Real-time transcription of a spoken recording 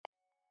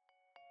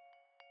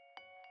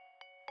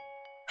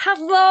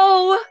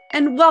Hello,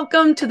 and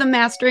welcome to the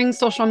Mastering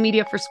Social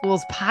Media for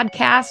Schools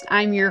podcast.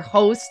 I'm your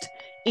host,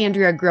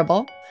 Andrea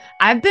Gribble.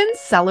 I've been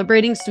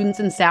celebrating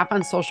students and staff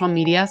on social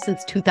media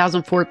since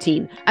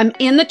 2014. I'm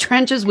in the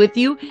trenches with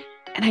you,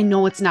 and I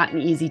know it's not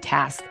an easy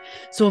task.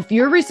 So if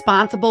you're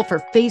responsible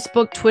for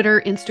Facebook,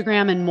 Twitter,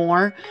 Instagram, and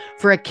more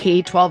for a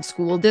K-12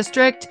 school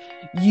district,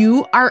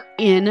 you are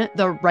in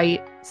the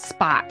right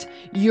spot.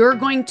 You're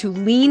going to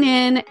lean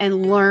in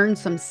and learn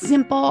some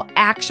simple,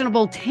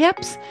 actionable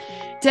tips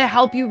to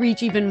help you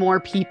reach even more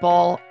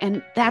people.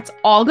 And that's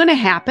all going to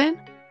happen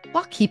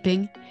while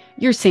keeping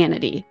your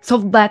sanity. So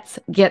let's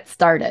get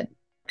started.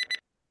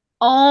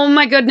 Oh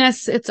my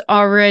goodness, it's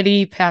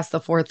already past the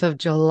 4th of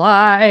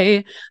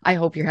July. I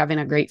hope you're having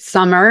a great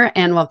summer,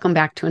 and welcome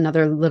back to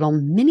another little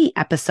mini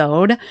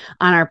episode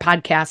on our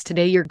podcast.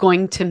 Today, you're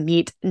going to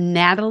meet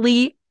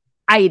Natalie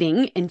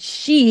Eiting, and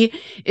she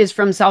is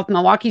from South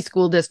Milwaukee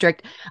School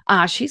District.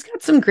 She's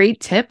got some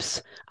great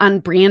tips on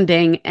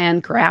branding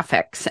and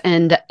graphics.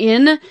 And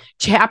in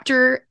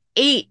chapter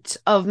 8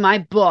 of my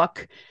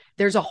book,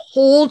 there's a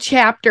whole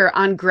chapter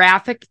on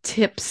graphic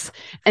tips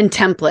and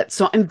templates.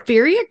 So I'm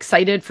very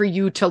excited for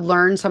you to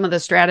learn some of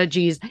the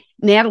strategies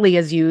Natalie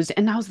has used.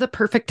 And now's the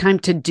perfect time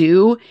to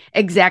do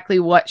exactly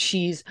what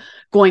she's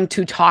going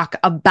to talk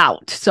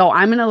about. So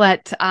I'm going to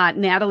let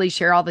Natalie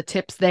share all the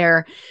tips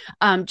there.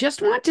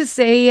 Just want to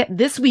say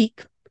this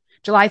week,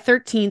 July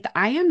 13th,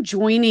 I am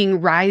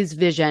joining Rise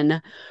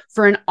Vision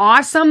for an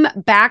awesome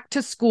back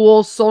to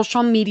school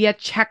social media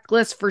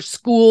checklist for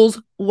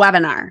schools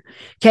webinar.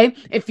 Okay.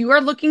 If you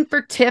are looking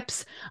for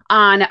tips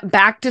on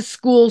back to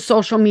school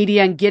social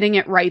media and getting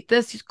it right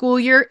this school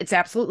year, it's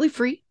absolutely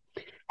free.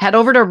 Head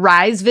over to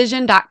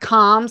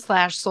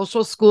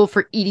risevision.com/social school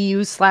for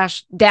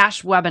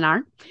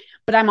edu/webinar.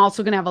 But I'm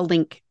also going to have a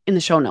link in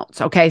the show notes.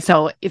 Okay.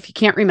 So if you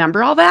can't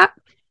remember all that,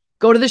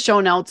 go to the show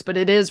notes, but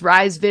it is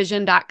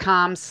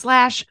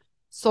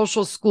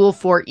risevision.com/social school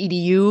for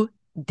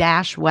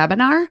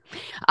edu-webinar.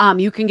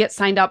 You can get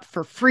signed up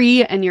for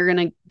free, and you're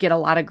going to get a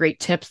lot of great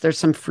tips. There's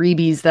some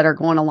freebies that are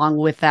going along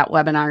with that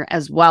webinar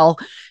as well.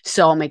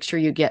 So make sure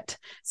you get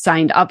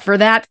signed up for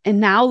that. And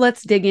now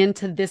let's dig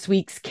into this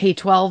week's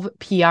K-12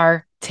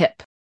 PR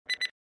tip.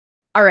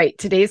 All right,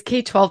 today's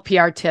K-12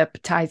 PR tip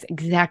ties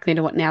exactly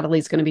to what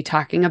Natalie's going to be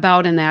talking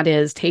about, and that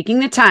is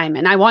taking the time.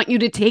 And I want you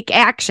to take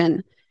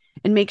action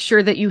and make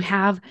sure that you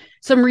have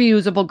some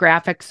reusable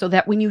graphics so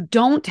that when you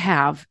don't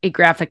have a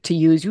graphic to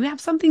use, you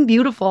have something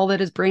beautiful that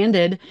is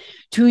branded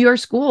to your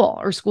school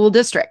or school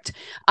district.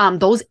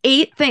 Those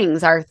 8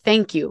 things are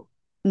thank you,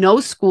 no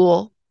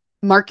school,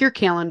 mark your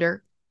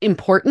calendar,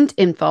 important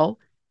info,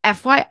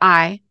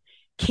 FYI,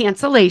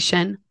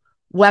 cancellation,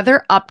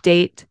 weather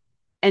update,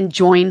 and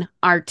join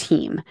our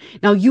team.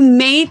 Now, you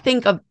may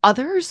think of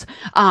others,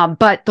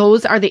 but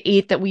those are the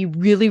 8 that we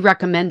really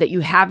recommend that you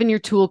have in your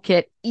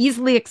toolkit,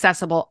 easily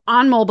accessible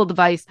on mobile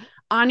device,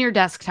 on your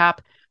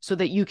desktop, so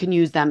that you can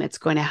use them. It's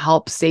going to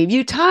help save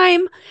you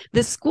time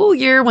this school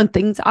year when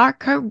things are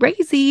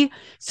crazy.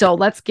 So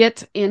let's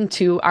get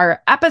into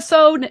our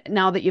episode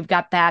now that you've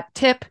got that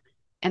tip.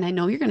 And I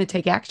know you're going to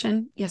take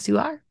action. Yes, you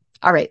are.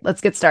 All right,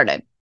 let's get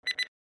started.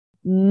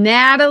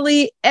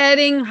 Natalie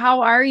Eiting,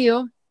 how are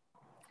you?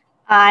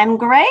 I'm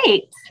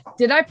great.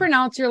 Did I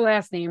pronounce your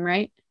last name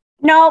right?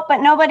 No,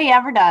 but nobody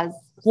ever does.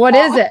 What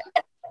is it?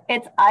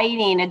 It's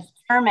Eiting. It's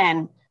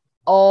German.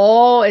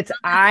 Oh, it's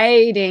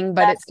Eiting,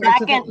 but The it starts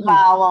with second an E.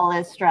 vowel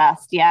is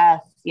stressed. Yes.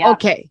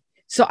 Okay.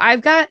 So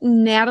I've got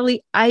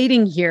Natalie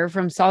Eiting here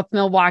from South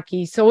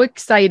Milwaukee. So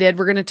excited.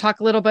 We're going to talk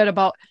a little bit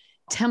about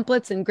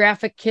templates and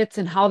graphic kits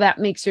and how that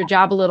makes your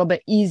job a little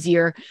bit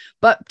easier.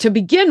 But to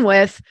begin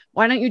with,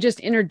 why don't you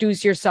just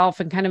introduce yourself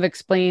and kind of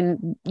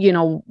explain,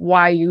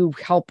 why you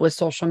help with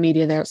social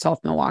media there at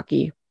South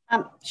Milwaukee?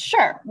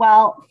 Sure.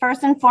 Well,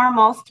 first and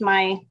foremost,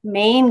 my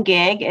main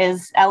gig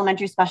is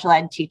elementary special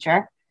ed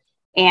teacher.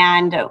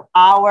 And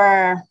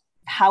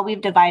how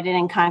we've divided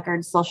and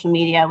conquered social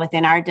media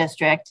within our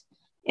district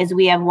is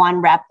we have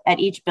one rep at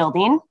each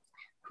building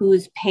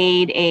who's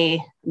paid a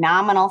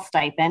nominal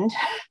stipend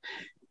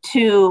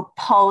to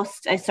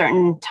post a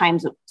certain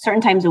times a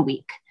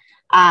week.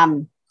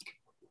 And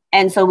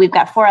so we've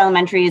got 4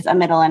 elementaries, a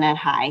middle, and a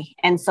high.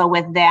 And so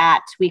with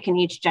that, we can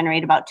each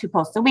generate about 2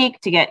 posts a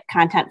week to get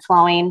content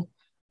flowing.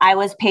 I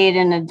was paid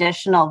an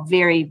additional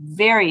very,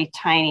 very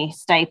tiny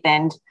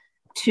stipend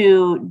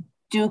to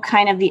do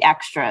kind of the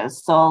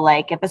extras. So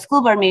like if a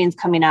school board meeting's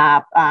coming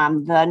up,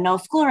 the no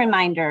school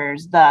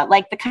reminders, the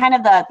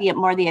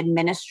more the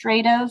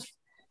administrative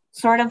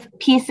sort of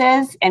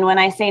pieces. And when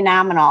I say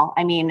nominal,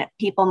 I mean,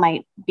 people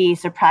might be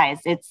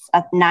surprised. It's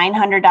a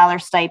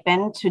 $900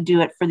 stipend to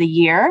do it for the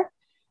year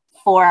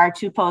for our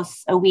 2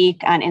 posts a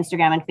week on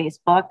Instagram and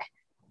Facebook.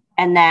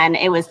 And then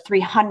it was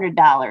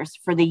 $300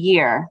 for the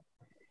year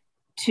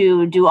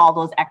to do all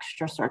those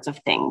extra sorts of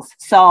things.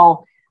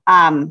 So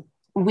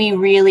we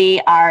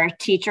really are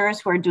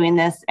teachers who are doing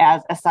this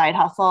as a side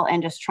hustle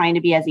and just trying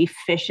to be as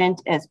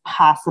efficient as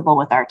possible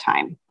with our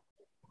time.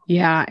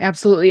 Yeah,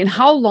 absolutely. And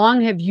how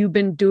long have you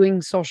been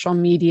doing social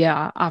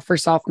media for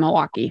South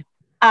Milwaukee?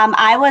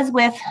 I was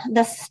with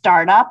the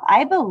startup.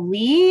 I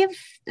believe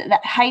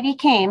that Heidi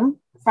came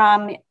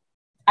from,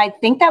 I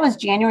think that was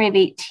January of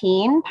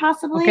 18,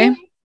 possibly. Okay.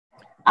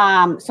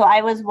 So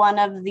I was one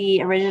of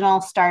the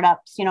original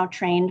startups,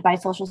 trained by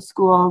social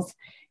schools.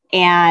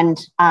 And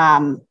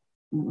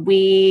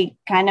we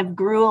kind of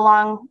grew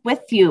along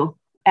with you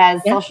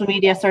as social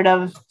media sort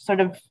of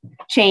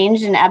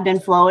changed and ebbed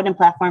and flowed and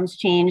platforms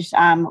changed.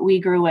 We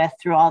grew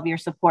through all of your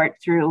support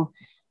through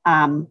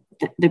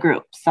the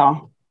group.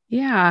 So.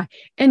 Yeah.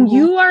 And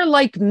you are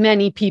like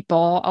many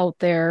people out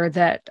there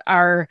that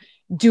are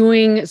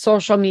doing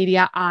social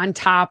media on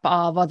top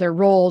of other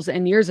roles.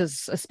 And yours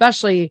is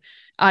especially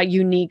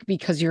unique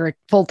because you're a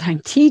full-time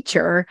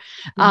teacher.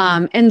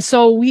 And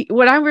so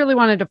what I really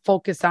wanted to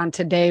focus on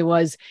today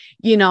was,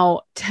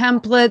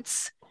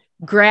 templates,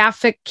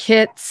 graphic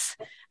kits,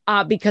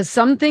 because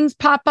some things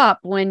pop up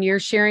when you're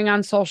sharing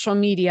on social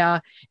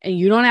media and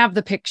you don't have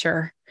the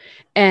picture.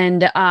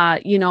 And,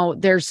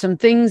 there's some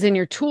things in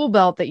your tool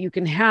belt that you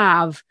can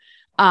have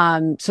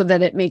so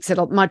that it makes it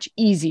much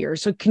easier.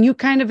 So can you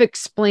kind of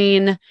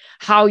explain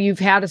how you've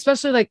had,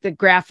 especially like the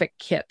graphic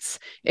kits,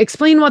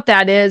 explain what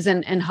that is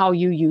and how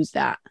you use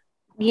that?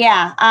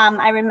 Yeah.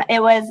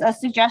 It was a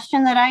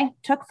suggestion that I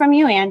took from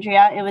you,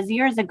 Andrea. It was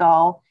years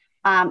ago.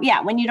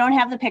 When you don't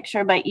have the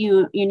picture, but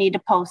you need to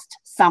post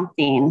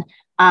something,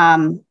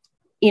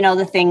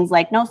 the things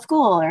like no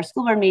school or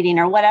school board meeting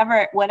or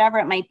whatever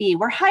it might be.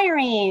 We're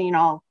hiring,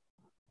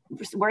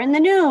 we're in the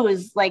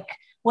news, like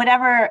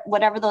whatever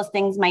those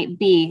things might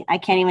be. I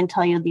can't even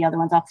tell you the other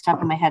ones off the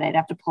top of my head. I'd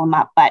have to pull them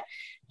up, but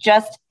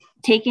just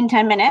taking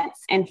 10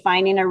 minutes and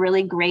finding a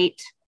really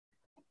great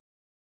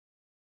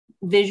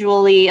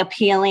visually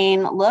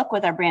appealing look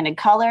with our branded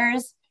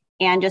colors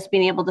and just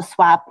being able to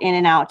swap in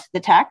and out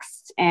the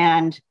text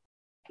and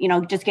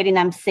just getting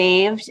them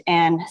saved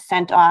and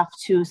sent off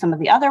to some of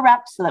the other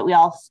reps so that we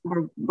all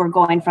were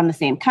going from the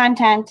same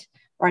content,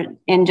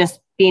 and just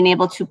being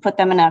able to put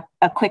them in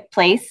a quick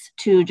place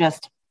to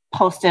just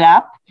post it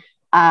up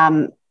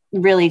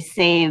really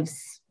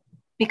saves,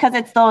 because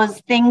it's those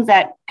things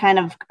that kind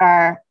of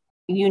are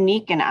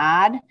unique and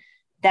odd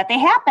that they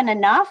happen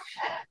enough,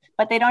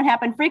 but they don't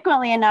happen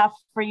frequently enough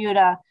for you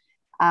to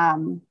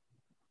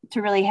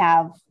really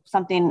have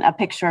a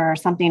picture or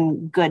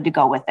something good to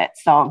go with it.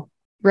 So.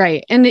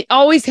 Right. And it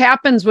always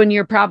happens when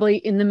you're probably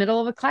in the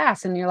middle of a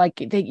class and you're like,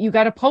 you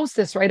got to post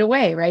this right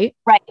away. Right.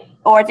 Right.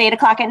 Or it's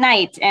 8:00 at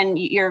night and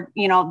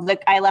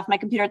I left my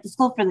computer at the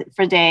school for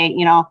the day,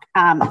 so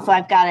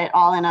I've got it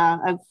all in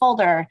a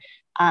folder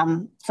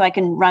so I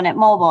can run it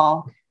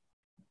mobile.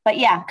 But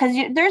yeah, because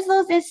there's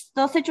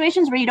those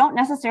situations where you don't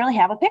necessarily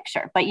have a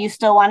picture, but you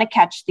still want to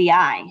catch the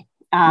eye.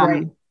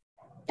 Right.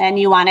 And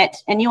you want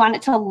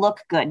it to look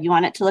good. You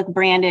want it to look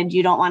branded.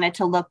 You don't want it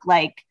to look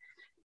like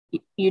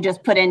you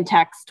just put in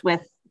text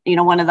with,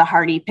 one of the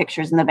Hardy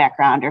pictures in the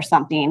background or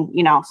something,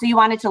 so you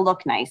want it to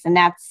look nice. And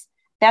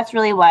that's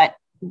really what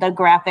the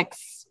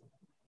graphics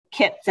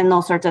kits and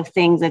those sorts of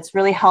things, it's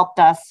really helped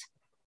us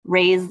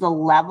raise the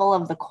level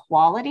of the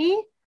quality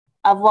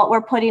of what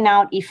we're putting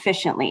out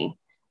efficiently.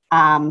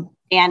 And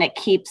it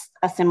keeps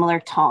a similar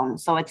tone.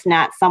 So it's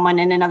not someone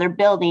in another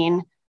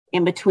building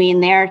in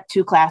between their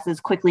two classes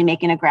quickly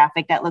making a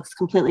graphic that looks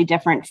completely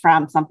different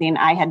from something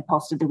I had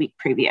posted the week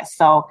previous.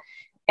 So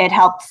it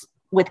helps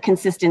with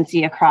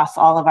consistency across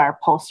all of our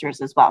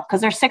posters as well, because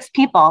there's 6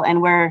 people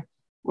and we're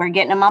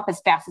getting them up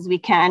as fast as we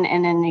can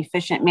in an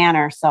efficient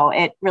manner. So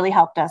it really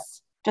helped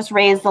us just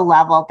raise the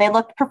level. They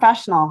looked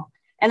professional,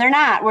 and they're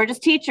not. We're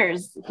just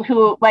teachers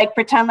who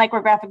pretend like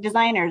we're graphic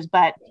designers,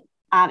 but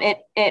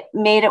it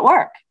made it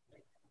work.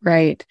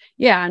 Right.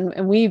 Yeah.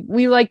 And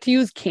we like to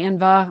use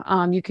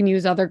Canva. You can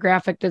use other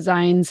graphic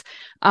designs,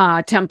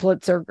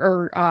 templates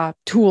or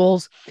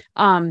tools.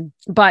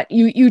 But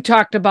you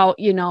talked about,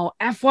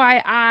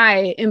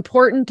 FYI,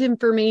 important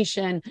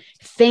information.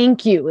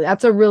 Thank you.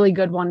 That's a really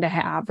good one to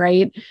have,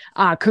 right?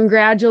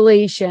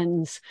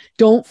 Congratulations.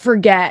 Don't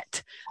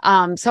forget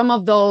some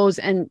of those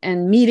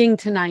and meeting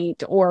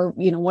tonight or,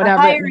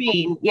 whatever.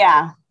 Hiring.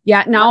 Yeah.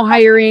 Yeah, now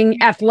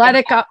hiring,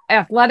 athletic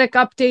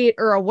update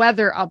or a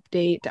weather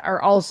update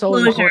are also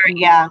important.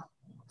 Yeah.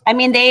 I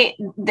mean,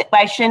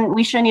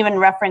 we shouldn't even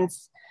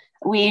reference,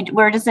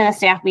 we're just in a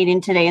staff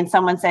meeting today and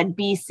someone said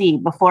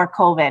BC before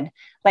COVID.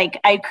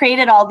 I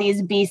created all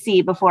these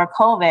BC before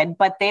COVID,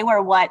 but they were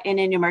in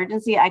an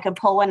emergency, I could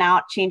pull one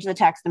out, change the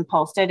text and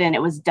post it, and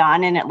it was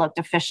done and it looked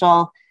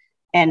official.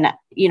 And,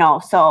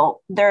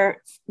 so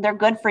they're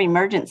good for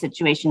emergent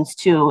situations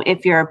too,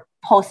 if you're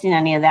posting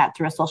any of that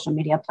through a social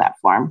media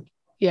platform.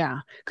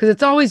 Yeah, because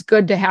it's always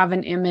good to have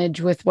an image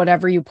with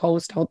whatever you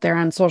post out there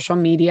on social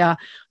media,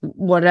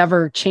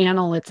 whatever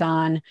channel it's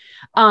on.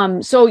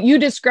 So you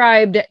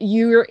described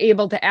you're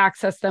able to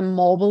access them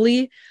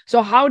mobilely.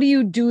 So how do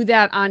you do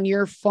that on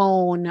your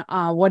phone?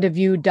 What have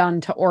you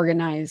done to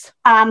organize?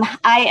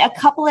 A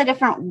couple of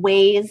different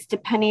ways,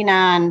 depending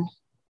on,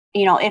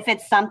 if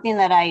it's something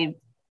that I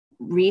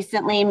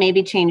recently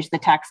maybe changed the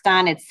text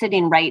on, it's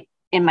sitting right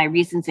in my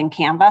recents in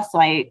Canva. So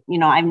I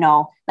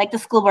know like the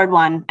school board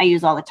one I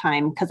use all the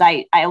time because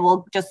I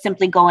will just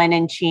simply go in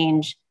and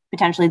change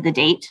potentially the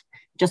date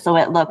just so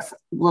it looks a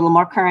little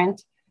more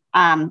current.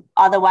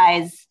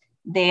 Otherwise,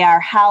 we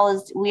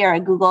are a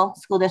Google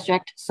school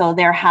district, so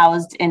they're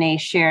housed in a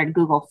shared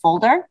Google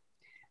folder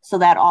so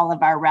that all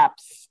of our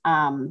reps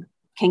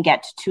can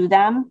get to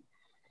them.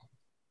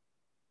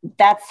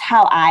 That's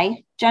how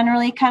I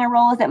generally kind of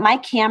roll with it. My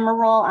camera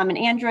roll, I'm an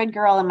Android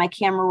girl, and my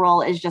camera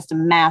roll is just a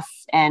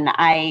mess. And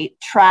I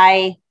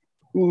try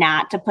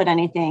not to put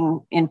anything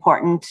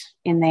important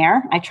in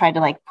there. I try to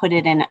like put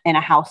it in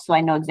a house so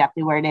I know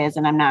exactly where it is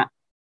and I'm not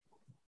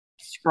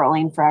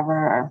scrolling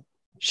forever.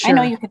 Sure. I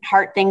know you can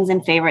heart things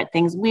and favorite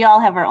things. We all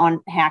have our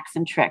own hacks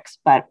and tricks,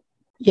 but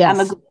yes. I'm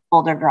a good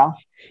older girl.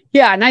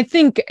 Yeah. And I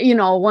think,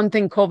 one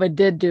thing COVID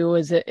did do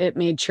is it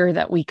made sure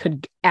that we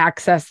could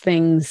access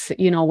things,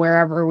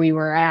 wherever we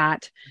were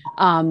at.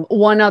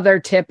 One other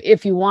tip,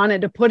 if you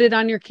wanted to put it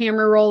on your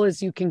camera roll,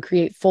 is you can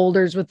create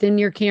folders within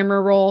your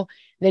camera roll.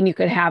 Then you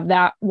could have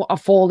a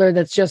folder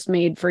that's just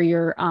made for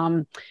your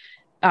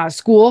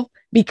school.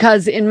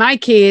 Because in my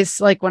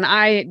case, like when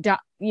I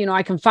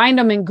can find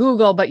them in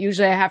Google, but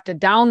usually I have to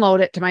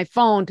download it to my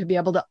phone to be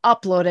able to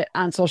upload it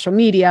on social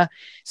media.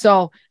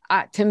 So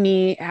to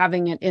me,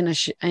 having it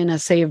in a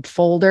saved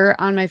folder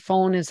on my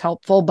phone is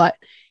helpful, but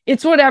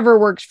it's whatever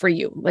works for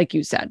you, like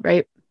you said,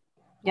 right?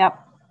 Yep.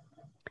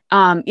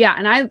 Yeah.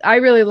 And I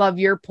really love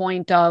your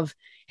point of,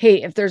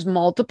 hey, if there's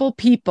multiple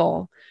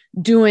people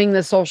doing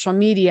the social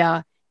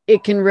media,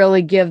 it can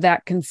really give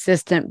that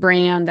consistent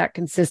brand, that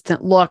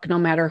consistent look, no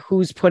matter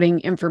who's putting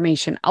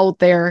information out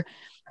there.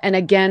 And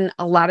again,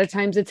 a lot of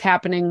times it's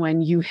happening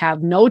when you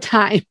have no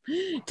time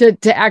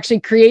to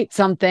actually create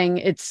something.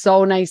 It's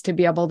so nice to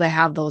be able to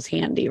have those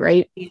handy,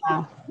 right?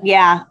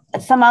 Yeah.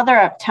 Some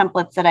other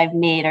templates that I've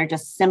made are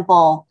just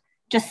simple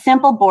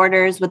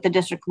borders with the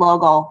district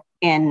logo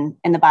in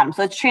the bottom.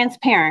 So it's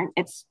transparent.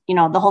 It's,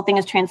 the whole thing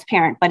is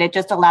transparent, but it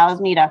just allows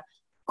me to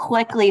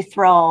quickly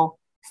throw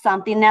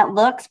something that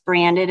looks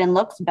branded and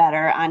looks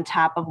better on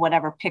top of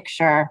whatever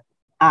picture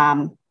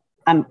I'm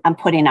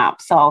putting up.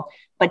 So,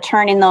 but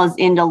turning those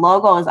into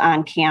logos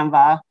on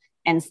Canva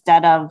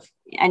instead of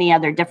any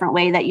other different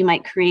way that you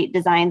might create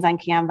designs on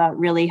Canva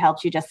really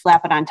helps you just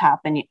slap it on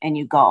top and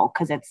you go,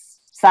 because it's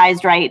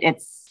sized right.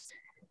 It's,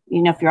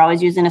 if you're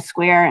always using a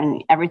square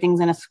and everything's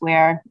in a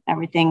square,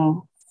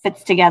 everything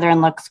fits together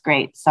and looks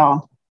great.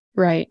 So,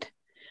 right.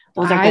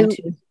 Those are good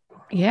too.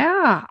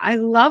 Yeah, I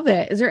love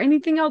it. Is there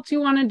anything else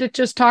you wanted to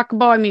just talk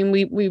about? I mean,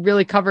 we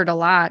really covered a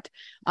lot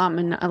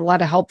and a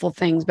lot of helpful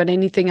things, but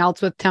anything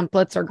else with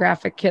templates or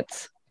graphic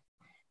kits?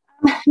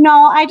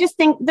 No, I just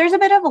think there's a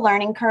bit of a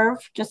learning curve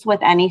just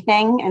with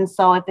anything. And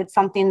so if it's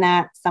something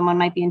that someone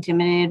might be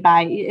intimidated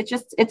by,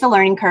 it's a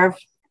learning curve.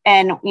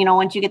 And,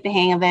 once you get the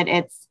hang of it,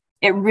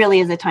 it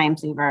really is a time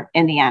saver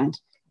in the end,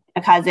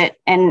 because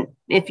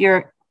if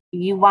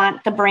you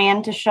want the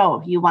brand to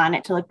show, you want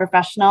it to look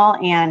professional,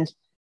 and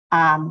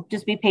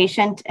just be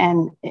patient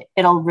and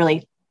it'll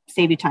really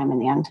save you time in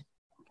the end.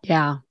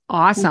 Yeah.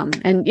 Awesome.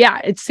 And yeah,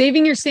 it's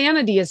saving your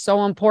sanity is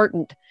so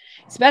important,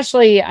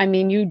 especially, I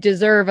mean, you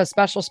deserve a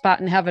special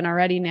spot in heaven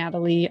already,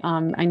 Natalie.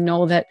 I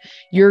know that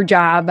your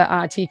job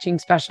teaching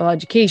special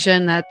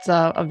education, that's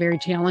a very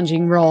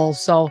challenging role.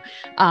 So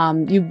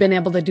you've been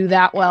able to do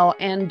that well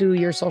and do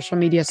your social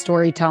media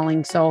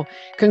storytelling. So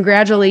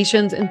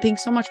congratulations. And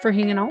thanks so much for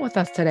hanging out with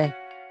us today.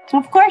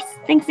 Of course.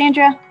 Thanks,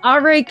 Andrea.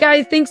 All right,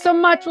 guys. Thanks so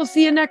much. We'll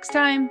see you next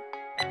time.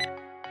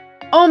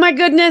 Oh my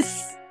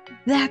goodness.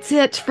 That's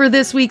it for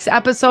this week's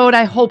episode.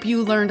 I hope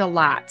you learned a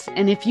lot.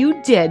 And if you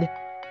did,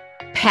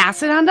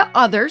 pass it on to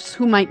others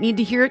who might need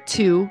to hear it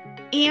too.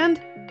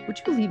 And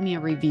would you leave me a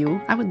review?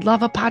 I would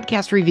love a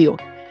podcast review.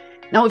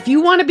 Now, if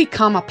you want to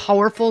become a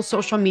powerful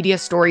social media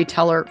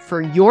storyteller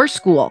for your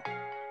school,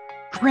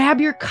 grab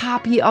your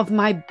copy of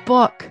my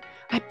book.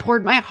 I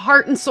poured my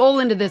heart and soul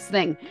into this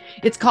thing.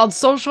 It's called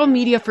Social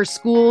Media for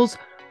Schools: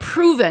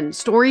 Proven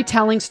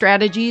Storytelling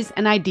Strategies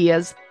and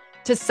Ideas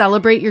to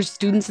Celebrate Your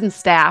Students and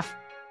Staff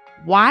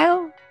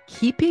while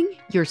keeping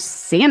your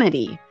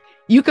sanity.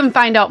 You can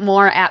find out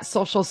more at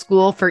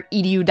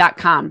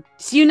socialschoolforedu.com.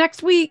 See you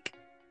next week.